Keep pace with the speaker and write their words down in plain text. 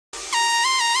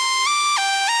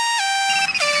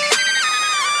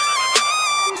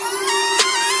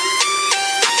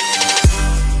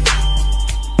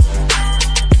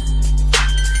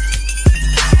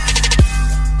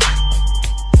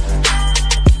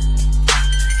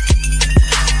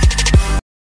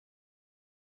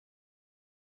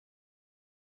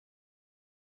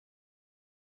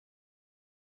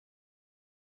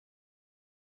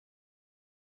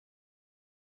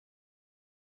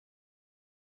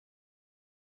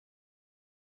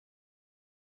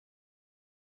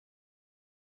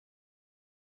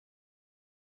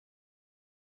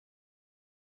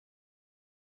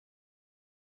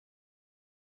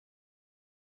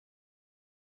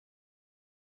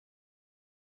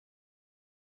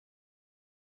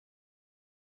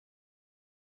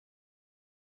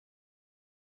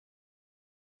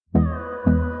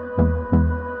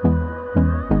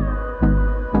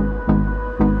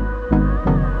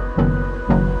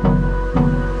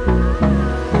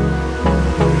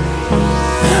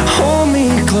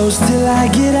till I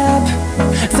get up.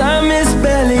 Time is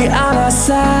barely on our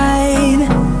side.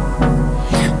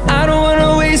 I don't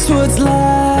wanna waste what's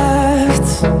left.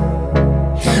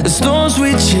 The storms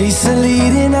we chase are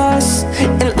leading us,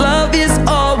 and love is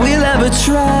all we'll ever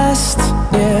trust.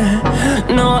 Yeah,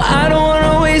 no, I don't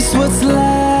wanna waste what's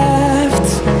left.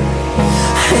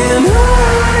 And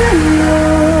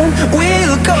on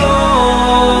we'll go,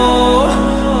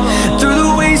 through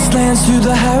the wastelands, through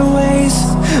the highways,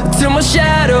 till my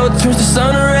shadow turns to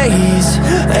sun rays.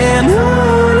 And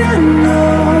on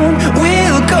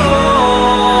we'll go,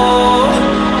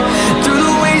 through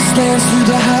the wastelands, through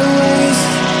the highways,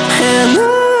 and on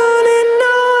we'll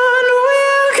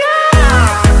go.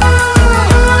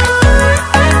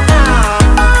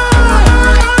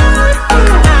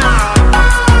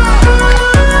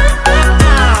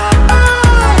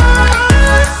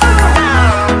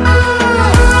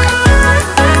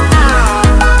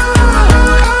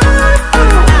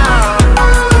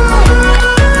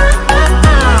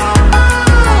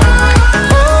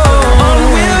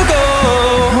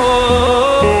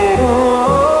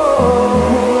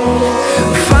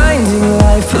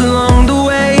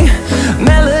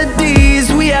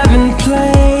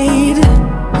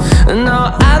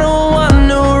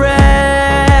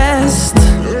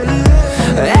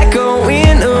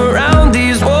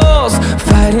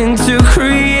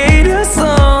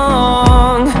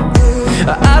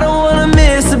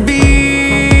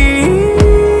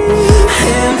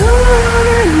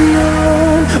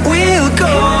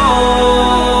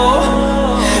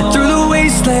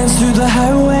 Through the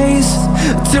highways,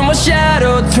 till my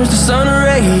shadow turns to sun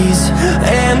rays.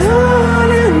 And on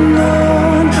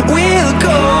we'll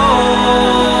go,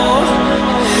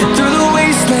 through the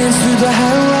wastelands, through the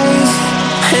highways,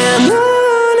 and on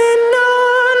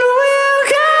we'll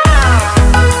go.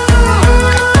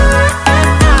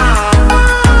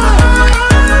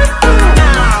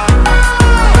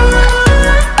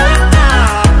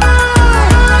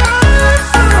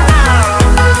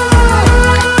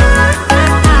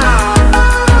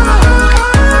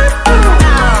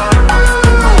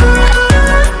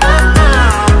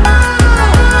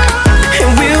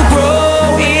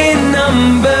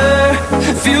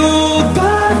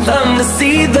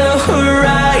 See the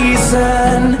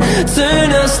horizon, turn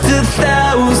us to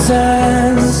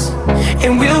thousands,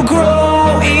 and we'll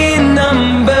grow in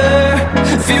number,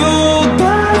 fueled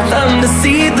by them. To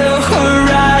see the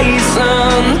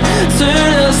horizon,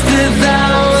 turn us to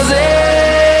thousands,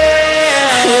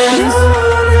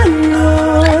 and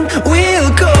on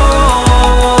we'll go,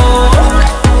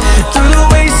 through the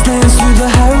wastelands, through the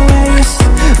highways,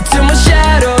 till my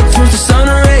shadow turns to sun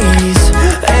rays.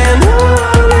 And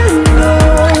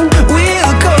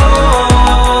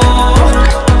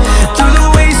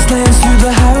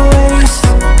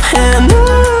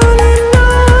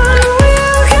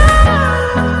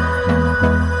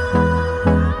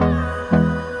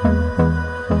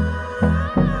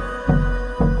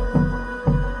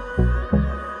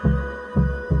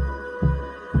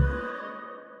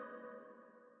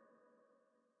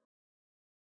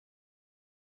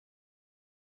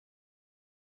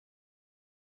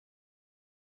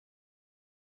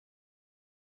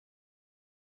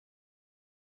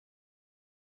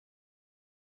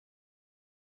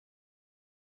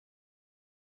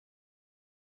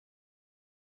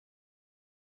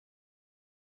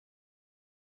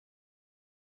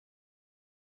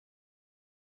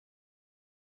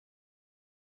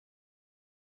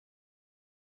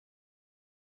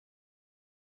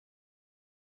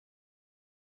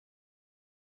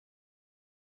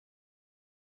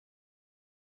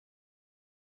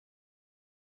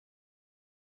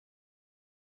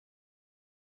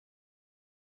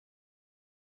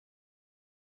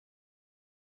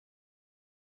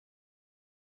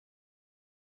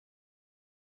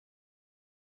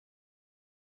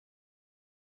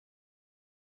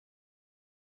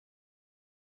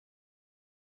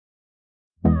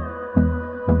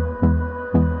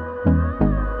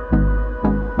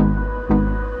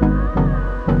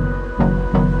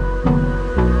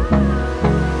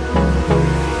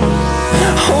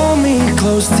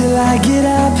close till I get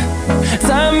up.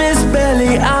 Time is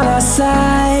barely on our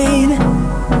side.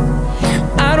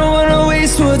 I don't wanna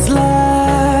waste what's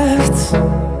left.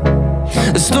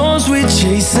 The storms we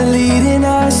chase are leading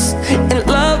us, and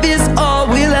love is all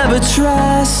we'll ever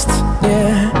trust.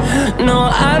 Yeah, no,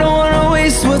 I don't wanna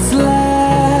waste what's left.